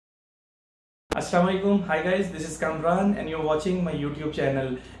Assalamualaikum. Hi guys, this is Kamran and you're watching my YouTube channel.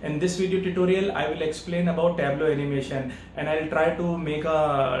 In this video tutorial, I will explain about Tableau animation and I'll try to make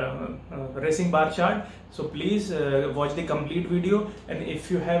a racing bar chart. So please watch the complete video, and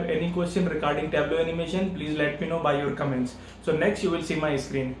if you have any question regarding Tableau animation, please let me know by your comments. So next you will see my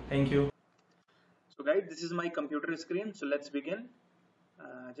screen. Thank you. So guys, this is my computer screen. So let's begin.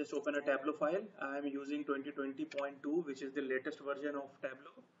 Just open a Tableau file. I am using 2020.2, which is the latest version of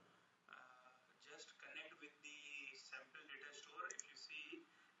Tableau. Just connect with the sample data store. If you see,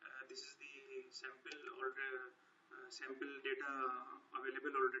 this is the sample data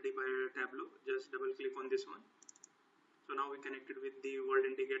available already by Tableau. Just double click on this one. So now we connected with the world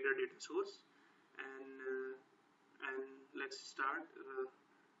indicator data source, and let's start.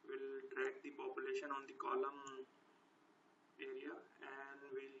 We'll drag the population on the column area, and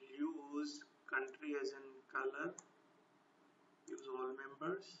we'll use country as in color, use all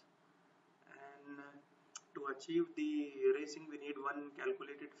members, and to achieve the racing we need one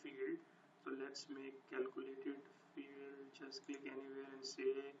calculated field. So let's make calculated field. Just click anywhere and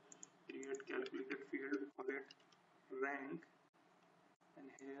say create calculated field, call it rank, and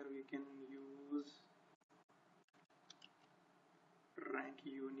here we can use rank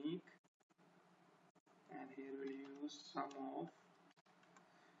unique, and here we'll use sum of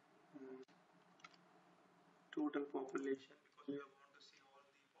total population, because we want to see all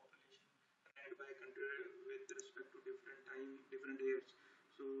the population ranked by country with respect to different time, different years.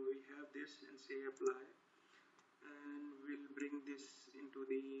 So we have this and say apply, and we'll bring this into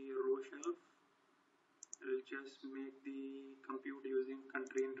the row shelf. We'll just make the compute using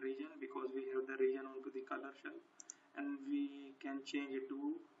country and region, because we have the region onto the color shelf, and we can change it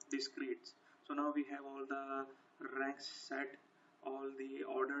to discretes. So now we have all the ranks set, all the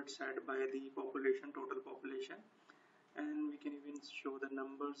ordered set by the population, total population, and we can even show the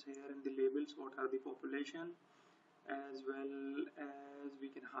numbers here in the labels, what are the population, as well as we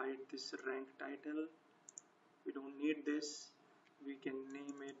can hide this rank title. We don't need this. We can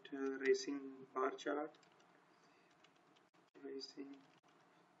name it racing bar chart, racing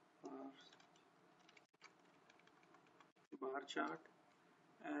bar chart.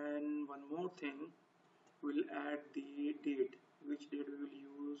 And one more thing, we'll add the date, which date we will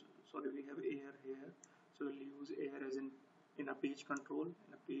use. Sorry, we have air here, so we'll use air as in a page control,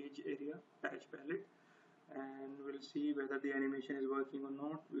 in a page area, patch palette, and we'll see whether the animation is working or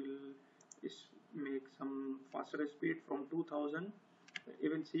not. We'll make some faster speed from 2000.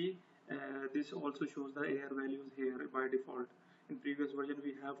 Even see, this also shows the air values here by default. In previous version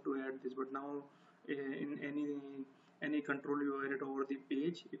we have to add this, but now in any control you add it over the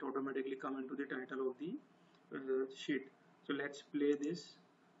page, it automatically come into the title of the sheet. So let's play this.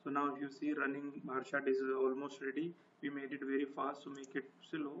 So now if you see, running bar chart is almost ready. We made it very fast, so make it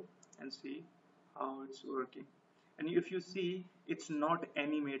slow and see how it's working. And if you see, it's not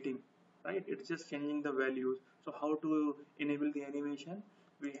animating, right? It's just changing the values. So how to enable the animation?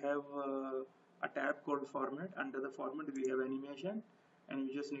 We have a tab called format. Under the format we have animation, and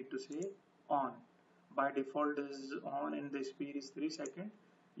you just need to say on. By default is on, and the speed is 3 seconds.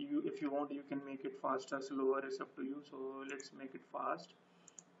 If you want, you can make it faster, slower, it's up to you. So let's make it fast,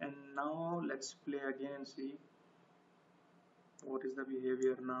 and now let's play again and see what is the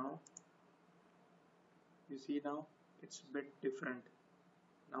behavior now. You see, now it's a bit different.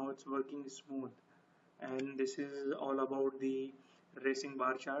 Now it's working smooth. And this is all about the racing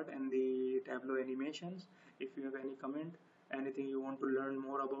bar chart and the Tableau animations. If you have any comment, anything you want to learn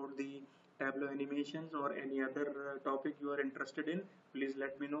more about the Tableau animations, or any other topic you are interested in, please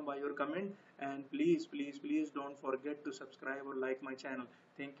let me know by your comment. And please don't forget to subscribe or like my channel.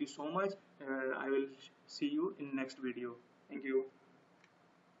 Thank you so much. I will see you in next video. Thank you.